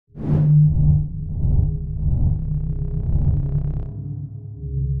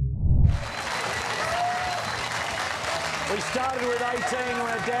with 18,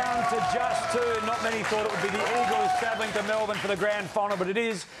 we're down to just 2. Not many thought it would be the Eagles travelling to Melbourne for the grand final, but it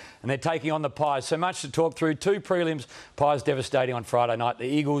is, and they're taking on the Pies. So much to talk through. 2 prelims, Pies devastating on Friday night. The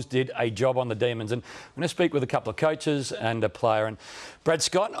Eagles did a job on the Demons, and I'm going to speak with a couple of coaches and a player. And Brad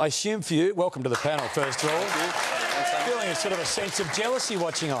Scott, I assume for you, welcome to the panel first of all. Feeling a sort of a sense of jealousy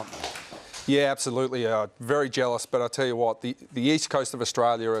watching on. Yeah, absolutely. Very jealous, but I tell you what, the east coast of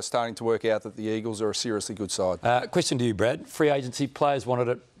Australia are starting to work out that the Eagles are a seriously good side. Question to you, Brad. Free agency, players wanted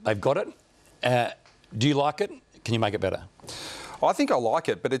it, they've got it. Do you like it? Can you make it better? I think I like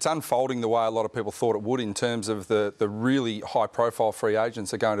it, but it's unfolding the way a lot of people thought it would in terms of the really high-profile free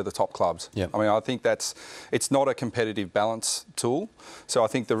agents are going to the top clubs. Yep. I mean, I think it's not a competitive balance tool. So I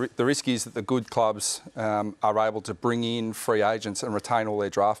think the risk is that the good clubs are able to bring in free agents and retain all their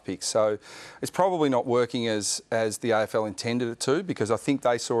draft picks. So it's probably not working as the AFL intended it to, because I think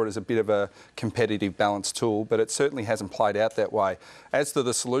they saw it as a bit of a competitive balance tool, but it certainly hasn't played out that way. As to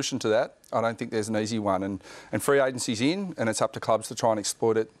the solution to that, I don't think there's an easy one. And free agency's in, and it's up to clubs to try and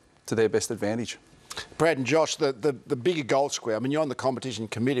exploit it to their best advantage. Brad and Josh, the bigger goal square, I mean, you're on the competition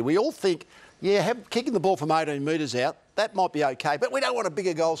committee. We all think, yeah, kicking the ball from 18 metres out, that might be okay, but we don't want a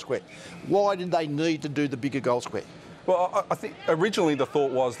bigger goal square. Why did they need to do the bigger goal square? Well, I think originally the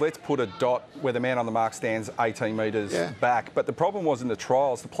thought was, let's put a dot where the man on the mark stands 18 metres back. But the problem was in the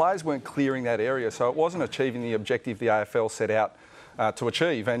trials, the players weren't clearing that area, so it wasn't achieving the objective the AFL set out to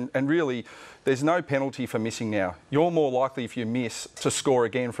achieve. And really, there's no penalty for missing now. You're more likely, if you miss, to score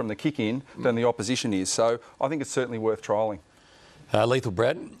again from the kick-in than the opposition is. So I think it's certainly worth trialling. Lethal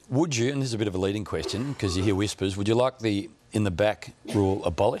Brad, would you, and this is a bit of a leading question because you hear whispers, would you like the in-the-back rule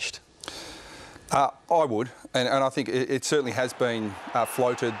abolished? I would, and I think it certainly has been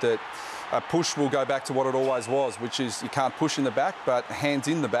floated that push will go back to what it always was, which is you can't push in the back, but hands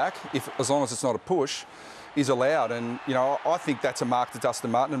in the back, as long as it's not a push, is allowed. And, you know, I think that's a mark to Dustin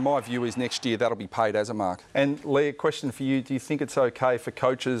Martin, and my view is next year that'll be paid as a mark. And Lee, a question for you. Do you think it's okay for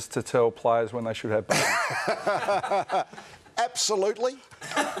coaches to tell players when they should have buttons? Absolutely.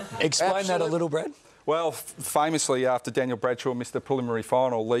 Explain that a little, Brad. Well, famously, after Daniel Bradshaw missed the preliminary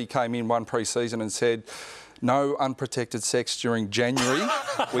final, Lee came in one pre-season and said, no unprotected sex during January.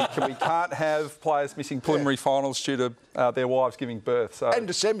 we can't have players missing preliminary finals due to their wives giving birth. So. And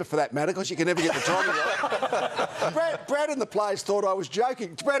December, for that matter, because you can never get the timing right. Brad and the players thought I was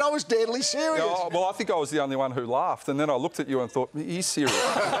joking. Brad, I was deadly serious. No, well, I think I was the only one who laughed, and then I looked at you and thought, he's serious.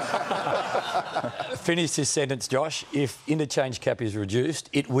 Finish this sentence, Josh. If interchange cap is reduced,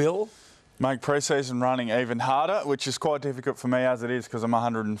 it will make pre-season running even harder, which is quite difficult for me as it is because I'm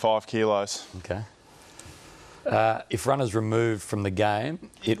 105 kilos. Okay. If runners removed from the game,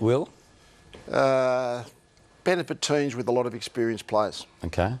 it will? Benefit teams with a lot of experienced players.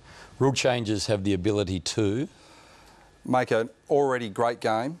 Okay. Rule changes have the ability to make an already great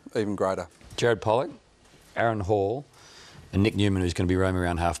game even greater. Jared Pollock, Aaron Hall and Nick Newman, who's going to be roaming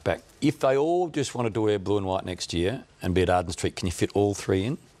around half-back. If they all just wanted to wear blue and white next year and be at Arden Street, can you fit all 3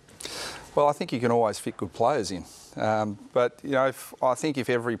 in? Well, I think you can always fit good players in. But, you know, I think if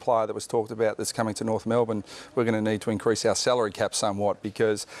every player that was talked about that's coming to North Melbourne, we're going to need to increase our salary cap somewhat,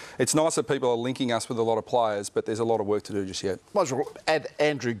 because it's nice that people are linking us with a lot of players, but there's a lot of work to do just yet. Might as well add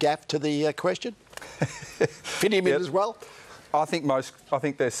Andrew Gaff to the question. Fit him in as well. I think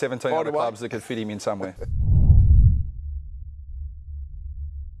there's 17 other clubs that could fit him in somewhere.